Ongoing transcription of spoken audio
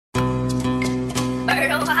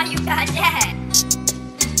Turtle, how you got that?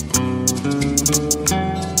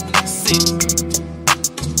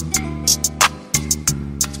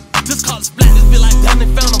 Just call it Splat, this be like down and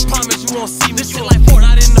found, I promise you won't see me. This shit like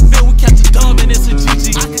Fortnite in the field, we catch a dub and it's a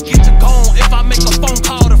GG. I could get you gone if I make a phone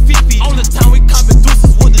call to Fifi. All the time we copping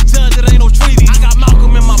deuces with the judge, it ain't no treaty. I got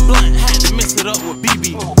Malcolm in my blunt, had to mix it up with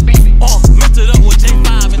BB. Mixed it up with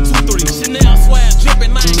J5 and 2-3. Chanel swag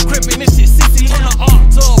drippin', I ain't crippin', this shit CC. Turn the art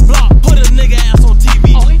to a block, put a nigga ass on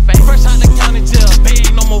TV. Fresh out the county jail, they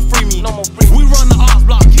ain't no more free me. We run the arts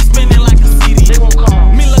block, keep spinning like a CD. They won't come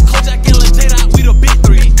on. Me, Lil Kojak, and Lil J-Dot, we the big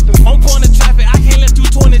three. On point of traffic, I can't let you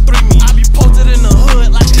 23 me. I be posted in the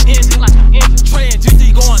hood like an engine. Trey and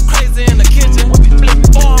GT going crazy in the kitchen.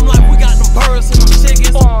 Farm like we got them birds and them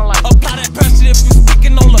chickens. Apply that pressure if you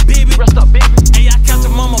speaking on the baby. Hey, I catch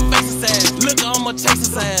your mama face's ass. Look, I'ma chase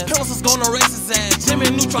his ass. Pencils gonna race his ass.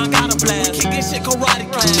 Jimmy Neutron got a blast. Kick this shit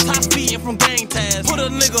karate class. Top speeding from gang tags. Put a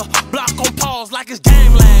nigga block on pause like it's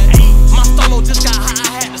game lad. My stolo just got high,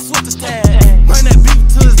 I had to switch the tag. Bring that beef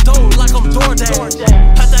to his door like I'm DoorDash.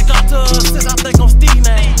 Pass that Glock to her since I think I'm Steve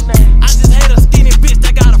now. I just hate a skinny bitch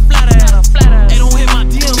that got a flat ass. They don't hit my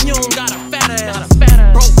DM, you don't got a fat ass.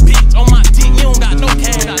 Broke bitch on my dick, you don't got no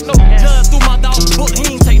cash. Judge through my dog's book,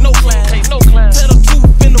 he ain't take no class. Tell the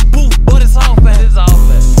truth in the booth, but it's all bad.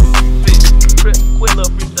 Quit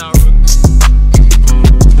little freestyle rookie.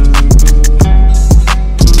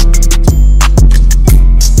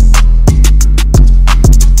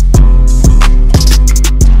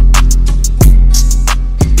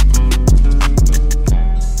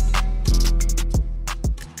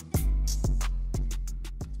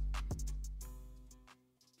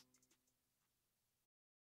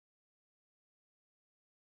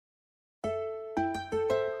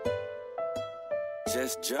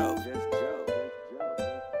 Just Joe,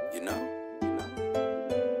 you know.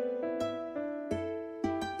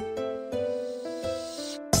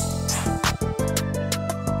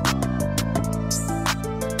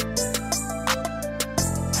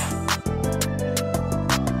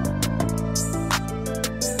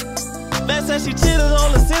 They say she cheated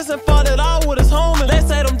on the sis and fought it all with his homie. They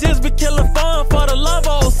say them just be killing fun for the love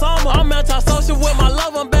of Osama. I'm anti-social with my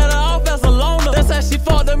love, I'm better off as a loner. They say she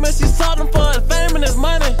fought them and she sought them for his fame and his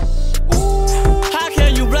money. How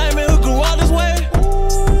can you blame me who grew up this way?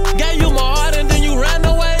 Gave you my heart and then you ran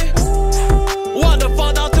away. What the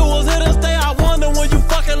fuck thought you was here to stay? I wonder when you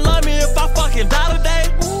fucking love me if I fucking die today.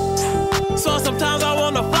 So sometimes I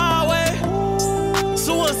wanna fly away.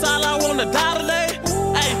 Suicide, I wanna die today.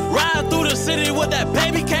 Ride through the city with that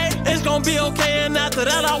baby K. It's gonna be okay, and after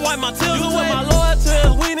that I wipe my tears away. You took my loyalty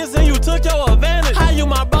as weakness and you took your advantage. How you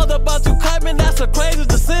my brother but you cut me, that's a crazy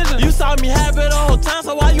decision. You saw me happy the whole time,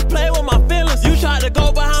 so why you play with my feelings? You tried to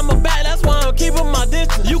go behind my back, that's why I'm keeping my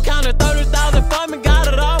distance. You counted 30,000 for me, got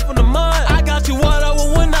it all from the mud. I got you whatever,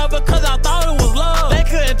 whenever, cause I thought it was love. They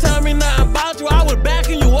couldn't tell me nothing about you, I was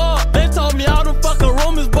backing you up. They told me all them fucking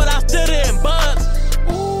rumors, but I still didn't budge.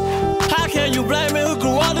 How can you blame me who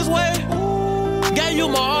grew up this way? Gave you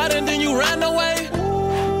my heart and then you ran away.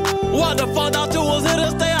 What the fuck thought you was here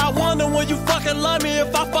to stay? I wonder when you fucking love me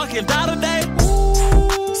if I fucking die today.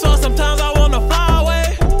 So sometimes I wanna fly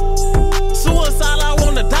away. Suicide, I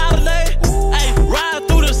wanna die today. Ay, ride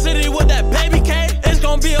through the city with that baby K. It's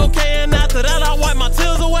gonna be okay, and after that I wipe my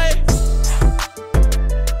tears away.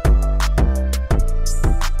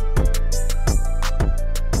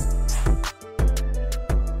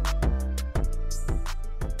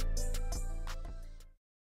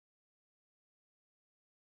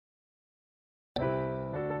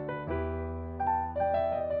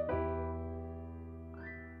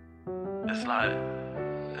 It's like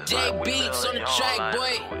J Beats on the track,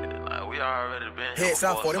 boy. Like we already been here. Heads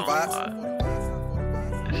out for them vibes.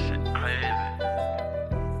 This shit crazy.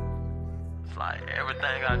 It's like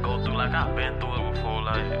everything I go through, like I've been through it before.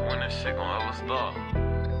 Like when this shit gon' ever stop?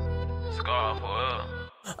 Scar forever.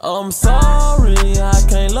 I'm sorry, I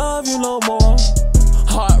can't love you no more.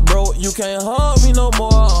 Heart broke, you can't hug me no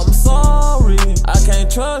more. I'm sorry, I can't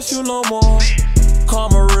trust you no more.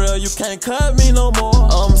 Karma real, you can't cut me no more.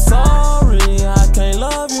 I'm sorry, I can't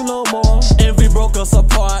love you no more. Envy broke us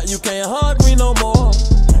apart, you can't hug me no more.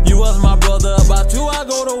 You was my brother, about you I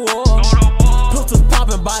go to war. Pistols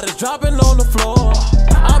popping, bodies dropping on the floor.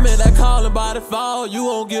 I'm in that calling, body fall, you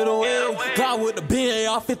won't get away. God with the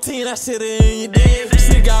BAR-15, that shit in your dead.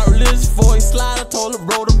 She got religious before he slide, I told her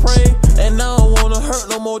bro to pray. And I don't wanna hurt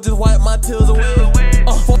no more, just wipe my tears away.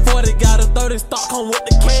 40 got a 30 stock, come with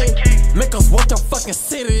the K. Make us watch your fucking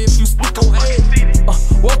city if you speak on A.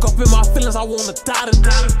 Woke up in my feelings, I wanna die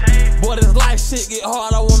today. Boy, this life shit get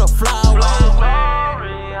hard, I wanna fly away. I'm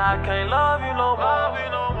sorry, I can't love you no more.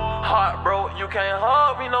 you can't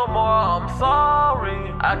hug me no more. I'm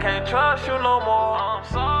sorry, I can't trust you no more. I'm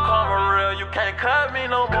sorry, karma real, you can't cut me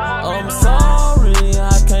no more. I'm sorry,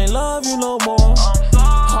 I can't love you no more.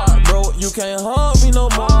 Heart broke, you can't hug me no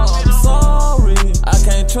more. I'm sorry, I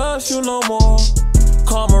can't trust you no more.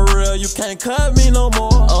 Karma real, you can't cut me no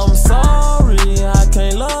more. I'm sorry, I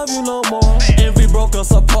can't love you no more. Envy broke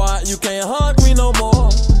us apart, you can't hug me no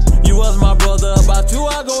more. You was my brother, about you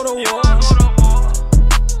I go to war.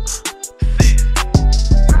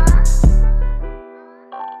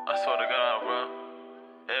 I swear to God, bro,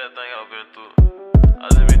 everything I've been through, I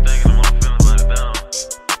just be thinking of my feelings like, damn,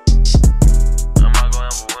 am I gonna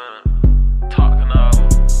ever win? Talking out,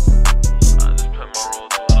 I just play my role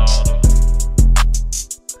through it all though.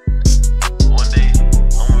 One day,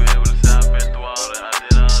 I'm gonna be able to say I've been through all that, I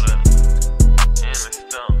did all that, and it's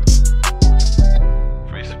still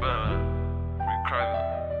free Splat, free Cracker,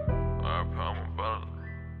 RP, I'm a brother.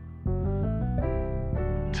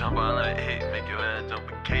 Jump out like hate, make your ass jump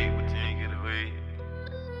a cake, but you ain't get away.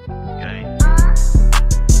 Gang.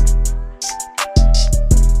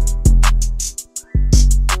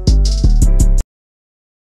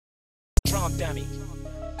 Drum dummy.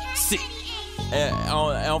 Sick.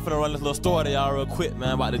 I'm finna run this little story to y'all real quick,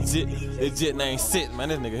 man, about the jit named Sit, man.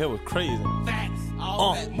 This nigga here was crazy.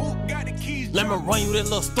 Let me run you this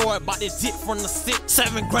little story about this jit from the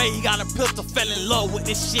 7th grade. He got a pistol, fell in love with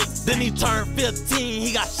this shit. Then he turned 15,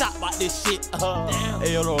 he got shot by this shit.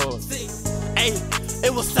 Hey, hey,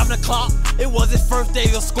 it was 7 o'clock, it was his first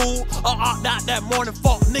day of school. Out that morning,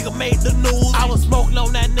 fuck nigga made the news. I was smoking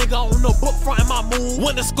on that nigga on the book front of my move.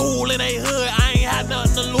 Went to school in a hood, I ain't had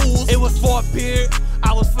nothing to lose. It was for a period,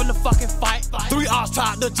 I was finna fucking fight. 3 ops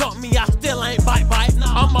tried to jump me, I still ain't bite.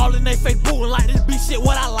 I'm all in they face booting like this be shit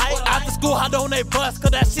what I like. After school, I don't they bus,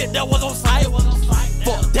 cause that shit that was on sight.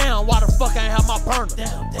 Fuck down, why the fuck I ain't have my burner?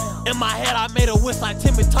 In my head, I made a wish like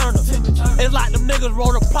Timmy Turner. It's like them niggas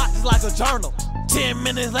wrote a plot just like a journal. 10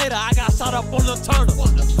 minutes later, I got shot up on the Turner.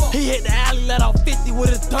 He hit the alley, let off 50 with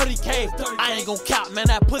his 30K. I ain't gon' count, man,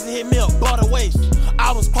 that pussy hit me up, butter waist.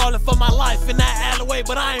 I was crawling for my life in that alleyway,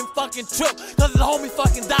 but I ain't fucking tripped, cause his homie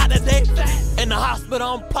fucking died that day. In the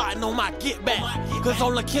hospital, I'm plotting on my get back, cause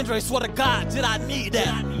on the Kendra, swear to God, did I need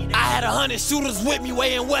that? I had 100 shooters with me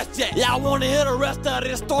way in WestJet. Y'all wanna hear the rest of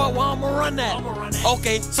this story, well, I'ma run that.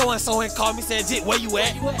 Okay, so-and-so ain't called me, said, Jit, where you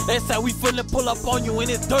at? They said we finna pull up on you in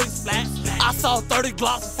this dirty Splat. I saw 30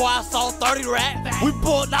 Glocks before I saw 30 rats. We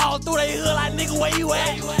pulled all through they hood like, nigga, where you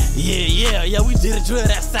at? Yeah, we did a drill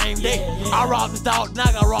that same day. I robbed this dog, now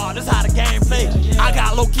I got robbed, that's how the game play. I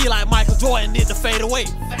got low-key like Michael Jordan did the fade away.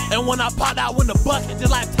 And when I popped out with the bucket,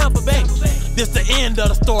 just like Tampa Bay. This the end of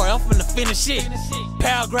the story, I'm finna finish it.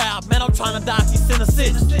 Paragraph, man, I'm tryna die, keep sending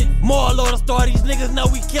 6. Moral of the story, these niggas know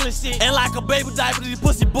we killing shit. And like a baby diaper, these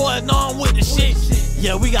pussy boys know I'm with the shit.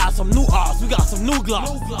 Yeah, we got some new ops, we got some new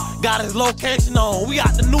Glocks. Got his location on, we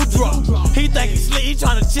got the new drug. He think he slick, he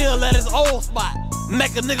tryna chill at his old spot.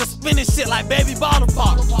 Make a nigga spin his shit like baby bottle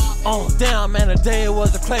pop. Oh damn, man, today it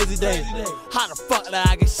was a crazy day. How the fuck did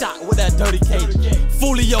I get shot with that dirty K?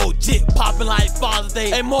 Foolio jit popping like Father's Day.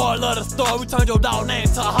 Hey, moral of the story, we turned your dog name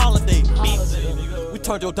to a holiday. We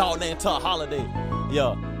turned your dog name to a holiday.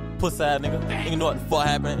 Yeah, pussy ass nigga. You know what the fuck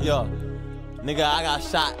happened? Yeah. Nigga, I got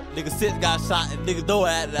shot. Nigga, Sis got shot. And nigga, do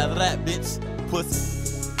at after that, bitch.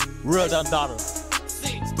 Pussy. Real done daughter.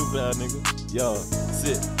 Stupid ass nigga. Yo,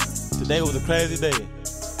 Sis. Today was a crazy day.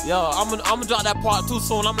 Yo, I'ma drop that part 2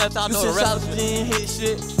 soon. I'ma let y'all know the rest of the shit. Hit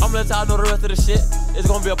shit. I'ma let y'all know the rest of the shit. It's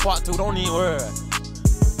gonna be a part 2. Don't even worry.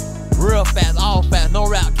 Real fast, all fast, no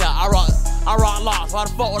rap cap. I rock locks. Why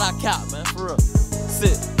the fuck would I cap, man? For real.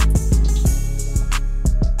 Sit.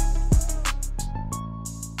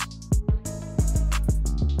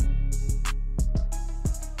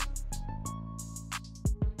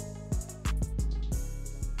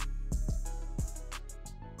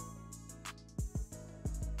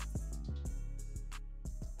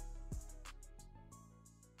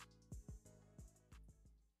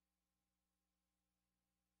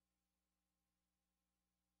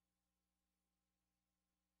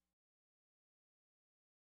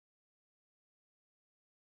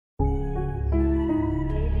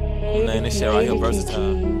 Man, this shit right here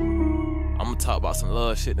versatile. I'ma talk about some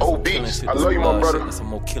love shit. Oh, beats. I love you, my brother. And some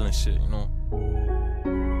more killing shit, you know.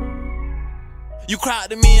 You cried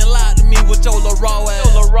to me and lied to me with your little raw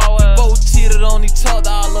ass. Both cheated on each other,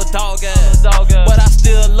 all little dog ass. But I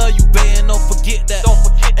still love you, babe, and don't forget that.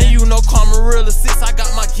 And you know karma real assist, I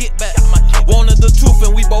got my get back. Wanted the truth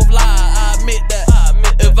and we both lied, I admit that.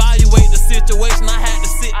 Evaluate the situation, I had to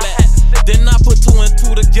sit back. Then I put 2 and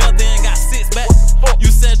 2 together and got 6 back. You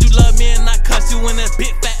said you love me and I cut you in that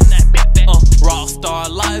big fat.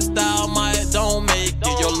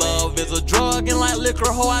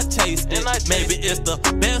 Maybe it's the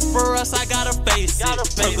best for us, I gotta face it.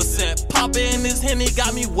 Percocet poppin', this Henny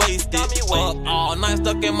got me wasted. Up all night,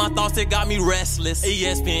 stuck in my thoughts, it got me restless.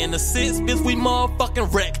 ESPN the 6, bitch, we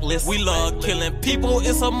motherfucking reckless. We love killing people,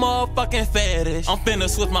 it's a motherfucking fetish. I'm finna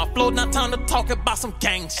switch my flow, not time to talk about some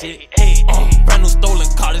gang shit. Brand new stolen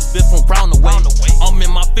car, this bitch from round the way. I'm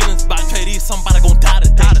in my feelings about tradie, somebody gon' die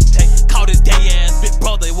today. Call this gay ass big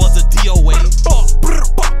brother, it was a DOA.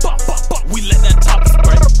 We let that top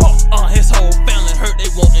spray. His whole family hurt, they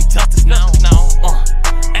want injustice now.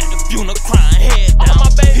 At the funeral crying, head down.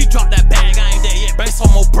 He dropped that bag, I ain't there yet, bring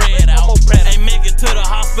some more bread out. Ain't make it to the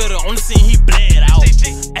hospital, on the scene he bled out.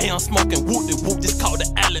 Hey, I'm smoking whoop-de-whoop, this called the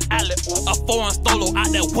alley. A foreign stolo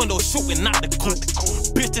out that window shooting out the coupe.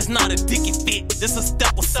 Bitch, it's not a dicky fit, this a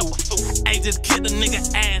stepper suit. Hey, just kick the nigga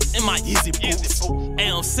ass in my Yeezy boots. Hey,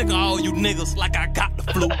 I'm sick of all you niggas like I got the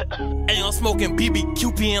flu. Hey, I'm smoking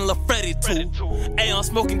BBQP and LaFreddy too. Hey, I'm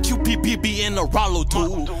smoking QPPB and the Rollo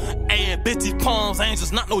too. Hey, and bitch, these palms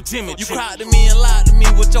angels, not no Jimmy. You cried to me and lied to me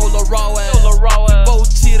with your little raw ass. Both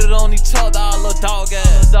cheated on each other, all little dog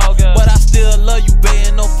ass. But I still love you, babe,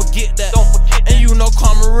 and don't forget that. And you know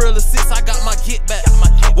karma real since I got my get back.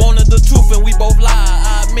 Wanted the truth and we both lied,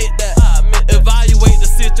 I admit that. Evaluate the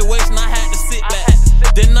situation, I had to sit back.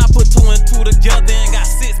 Then I put 2 and 2 together and got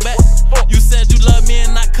 6 back. You said you love me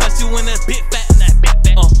and I cut you in that big fat.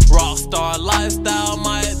 Rockstar lifestyle,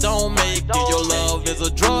 my it don't make it. Your love is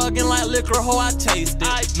a drug and like liquor, ho, I taste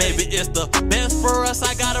it. Maybe it's the best for us,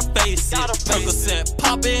 I gotta face it. Percocet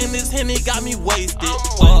poppin', this Henny got me wasted.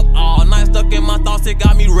 Up all night, stuck in my thoughts, it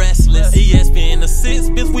got me restless. ESPN the 6,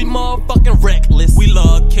 bitch, we motherfucking reckless. We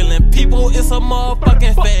love killing people, it's a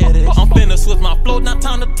motherfucking fetish. I'm finna switch my flow, not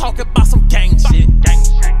time to talk about some gang shit.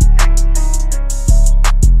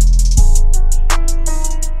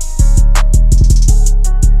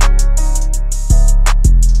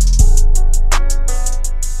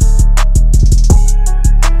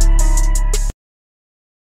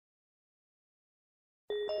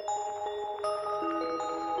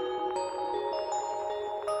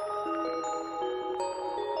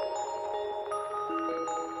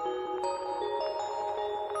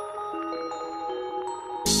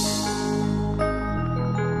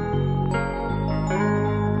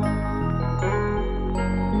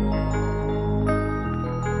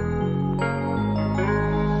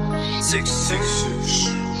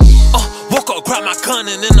 Woke up, grab my gun,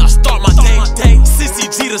 and then I start my day.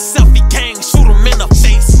 CCG the selfie gang, shoot him in the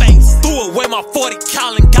face. Threw away my 40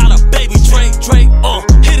 cal and got a baby Drake.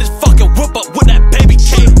 Hit his fucking whip up with that baby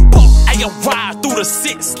K. Ayy, ride through the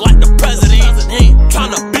 6 like the president.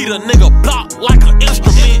 Tryna beat a nigga block like an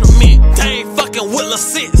instrument. They ain't fucking with the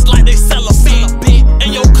 6 like they sell a bit.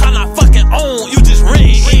 And your kind I fucking own, you just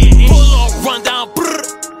ring. Pull up, run down,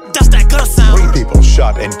 brrr. That's that gun sound. 3 people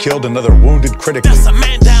shot and killed, another wounded critically. That's a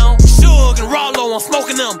man down. Suge and Rollo, I'm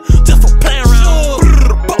smoking them just for playing around.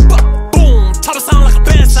 Boom, top it sound like a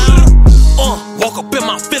band sound. Woke up in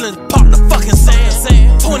my feelings, pop the fucking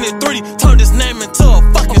sand. 23, turned his name into a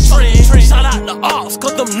fucking trend. Shout out the ops,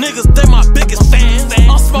 cause them niggas, they my biggest fans.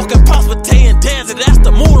 I'm smoking Prosperity and Danzig, that's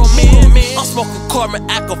the mood I'm in. I'm smoking Corbin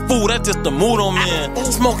Acker food, that's just the mood I'm in.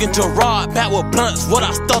 Smoking Gerard, back with blunts, what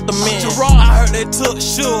I stuffed them in. I heard they took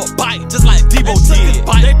Suge bite, just like Debo did.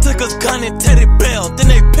 They took his gun and Teddy Bell, then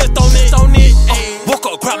they pissed on it. Woke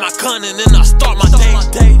up, grab my gun, and then I start my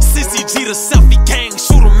day. CCG the selfie gang,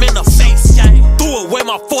 shoot him in the face. Threw away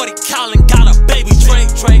my 40 cal and got a baby Drake.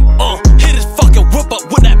 Hit his fucking whip up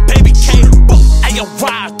with that baby K. Ayy,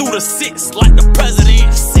 ride through the 6 like the president.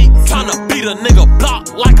 Tryna beat a nigga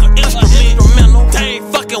block like an instrument. They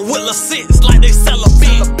ain't fucking with the 6 like they sell a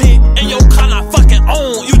bit. And your kind I fucking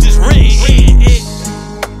own, you just ring.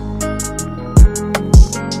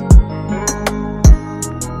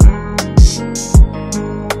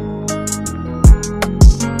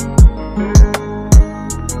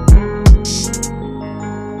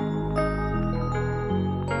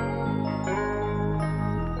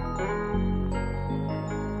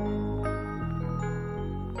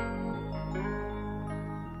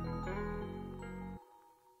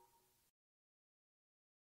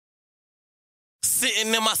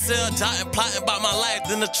 Sitting in my cell, jotting, plotting about my life.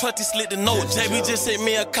 Then the trusty slid the note. JB just hit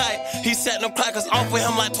me a kite. He set them crackers off with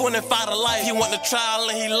him like 25 to life. He went to trial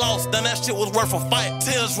and he lost. Then that shit was worth a fight.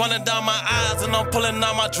 Tears running down my eyes and I'm pulling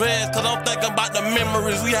out my dreads. Cause I'm thinking about the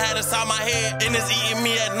memories we had inside my head. And it's eating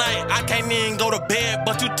me at night. I can't even go to bed.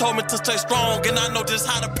 But you told me to stay strong and I know just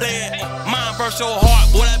how to play it. Mine versus your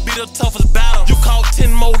heart, boy, that be the toughest battle. You called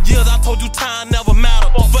 10 more years, I told you time never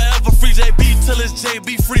mattered. Forever free JB till it's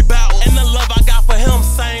JB free battle. And the love I got for him,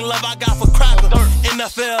 same love I got for Cracker.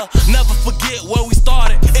 NFL, never forget where we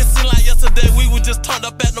started. It seemed like yesterday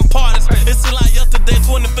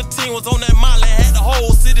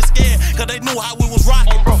cause they knew how we was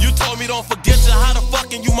rockin'. You told me don't forget you, how the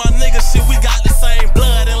fuckin' you my nigga. Shit, we got the same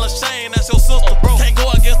blood and Lashane, that's your sister. Can't go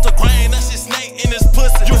against the grain, that shit snake in his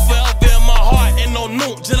pussy. You forever in my heart, ain't no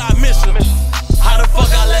new, did I miss you? How the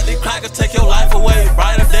fuck I let these crackers take your life away?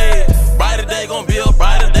 Brighter day gon' be a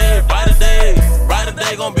brighter day. Brighter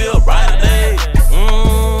day gon' be a brighter day.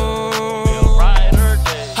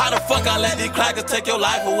 How the fuck I let these crackers take your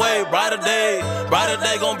life away? Brighter day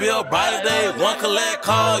gon' be a brighter day. One collect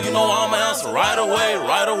call, you know I'ma answer right away,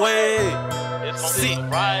 right away. See,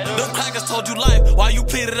 them crackers told you life while you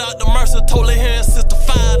pleaded out the Mercer. Totally hearing Sister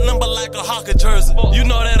 5 number like a Hawker jersey. You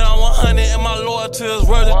know that I'm 100 and my loyalty is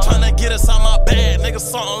worth it. Tryna get us out my bag, nigga,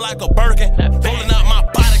 something like a Birkin. Rolling out my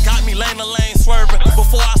body, got me lane to lane swerving.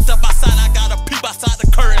 Before I step outside, I gotta peep outside the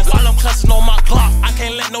curtains. While I'm clutching on my Glock, I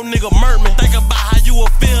can't let no nigga murder me. Think about how you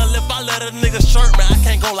would feel if I let a nigga shirt me. I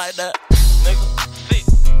can't go like that, nigga.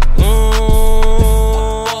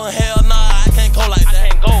 Hell nah, I can't go like that. I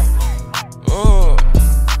can't go.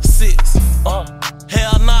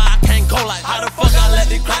 Hell nah, I can't go like that. How the fuck I let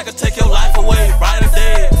these crackers take your life away? Brighter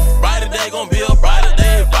day gon' be a brighter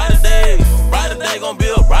day. Brighter day gon' be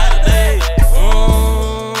a brighter day.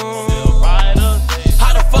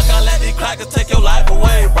 How the fuck I let these crackers take your life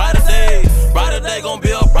away? Brighter day gon'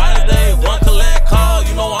 be a brighter day. One collect call,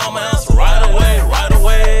 you know I'ma answer right away, right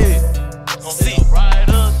away. See.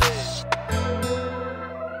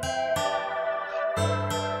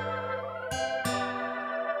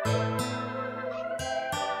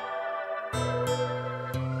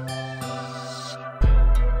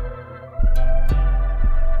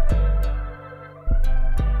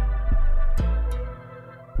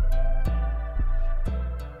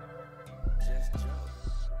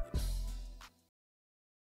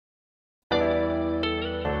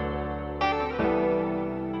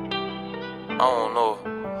 I don't know,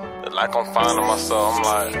 like I'm finding myself, I'm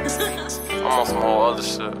like, I'm on some whole other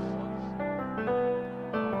shit.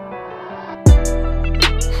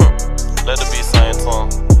 Let the beat sing to him.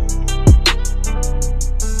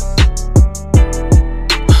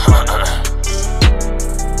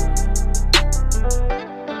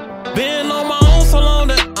 Been on my own so long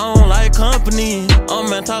that I don't like company.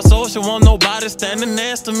 I'm antisocial, want nobody standing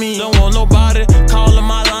next to me. Don't want nobody calling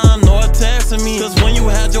my line nor texting me. Cause when you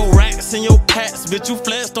had your racks and your packs, bitch, you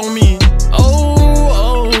flexed on me.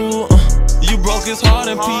 You broke his heart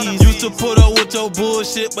in peace. Used to put up with your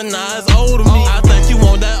bullshit, but now it's old to me. I think you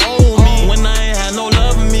want that old me. When I ain't had no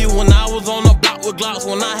love in me. When I was on the block with Glocks.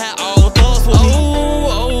 When I had all the thugs with me. I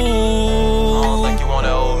don't think you want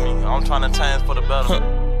that old me. I'm trying to change for the better.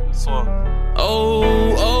 So I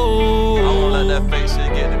won't let that fake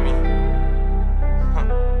shit get to me.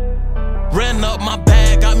 Ran up my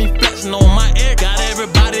bag, got me flexing on my ear. Got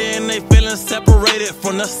everybody and they feeling separated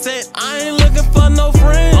from the set. I ain't looking for no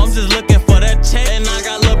friends, I'm just looking for that check. And I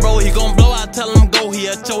got lil' bro, he gon' blow. I tell him go, he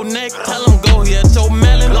at your neck. Tell him go, he at your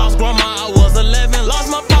melon. Lost grandma, I was 11. Lost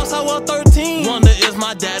my pops, I was 13. Wonder is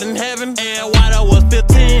my dad in heaven? And white, I was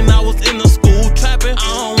 15. I was in the school trapping. I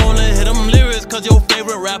don't wanna hit them lyrics, cause your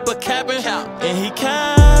favorite rapper capping. And he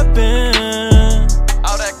capping.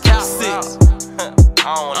 All that cap 6. I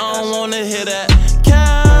don't wanna hear that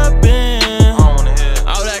capping. I don't wanna hear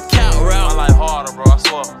all that cap rap. My life harder, bro, I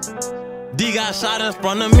swear. D got shot in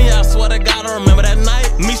front of me, I swear to God, I remember that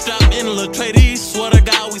night. Me strapped in a little tradie, swear to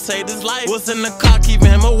God, we saved his life. Was in the car, keeping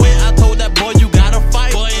him away. I told that boy, you gotta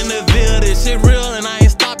fight. Boy, in the Ville, this shit real, and I ain't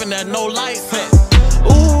stopping at no lights. Ooh.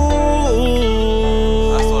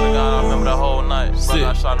 I swear to God, I remember that whole night. Brother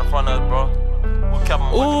got shot in front of us, bro. We kept him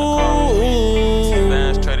away in the car. Two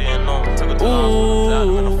bands, tradie in no, took it to the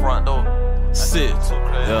hospital, in the front door. Shit. Too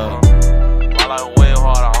crazy. My life way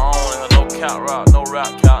harder. I don't wanna hear no cap rap, no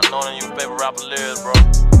rap cap, no than you favorite rapper lyrics, bro.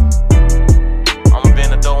 I'ma be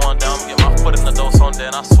in the door one day, I'ma get my foot in the door someday,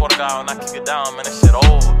 and I swear to God, when I kick it down, man, that shit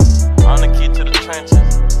over. I'm the key to the trenches.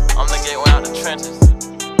 I'm the gateway out the trenches.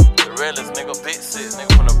 The realest nigga, big 6,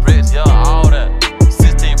 nigga from the bricks, yeah, all that.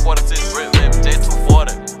 1646 brick, baby,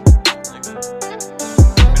 J240. Nigga.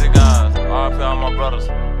 Be the guys, RIP all my brothers.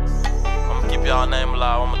 I'ma keep y'all name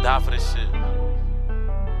alive, I'ma die for this shit.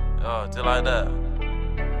 Just like that.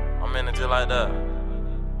 I'm in it just like that.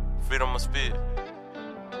 Freedom of speech.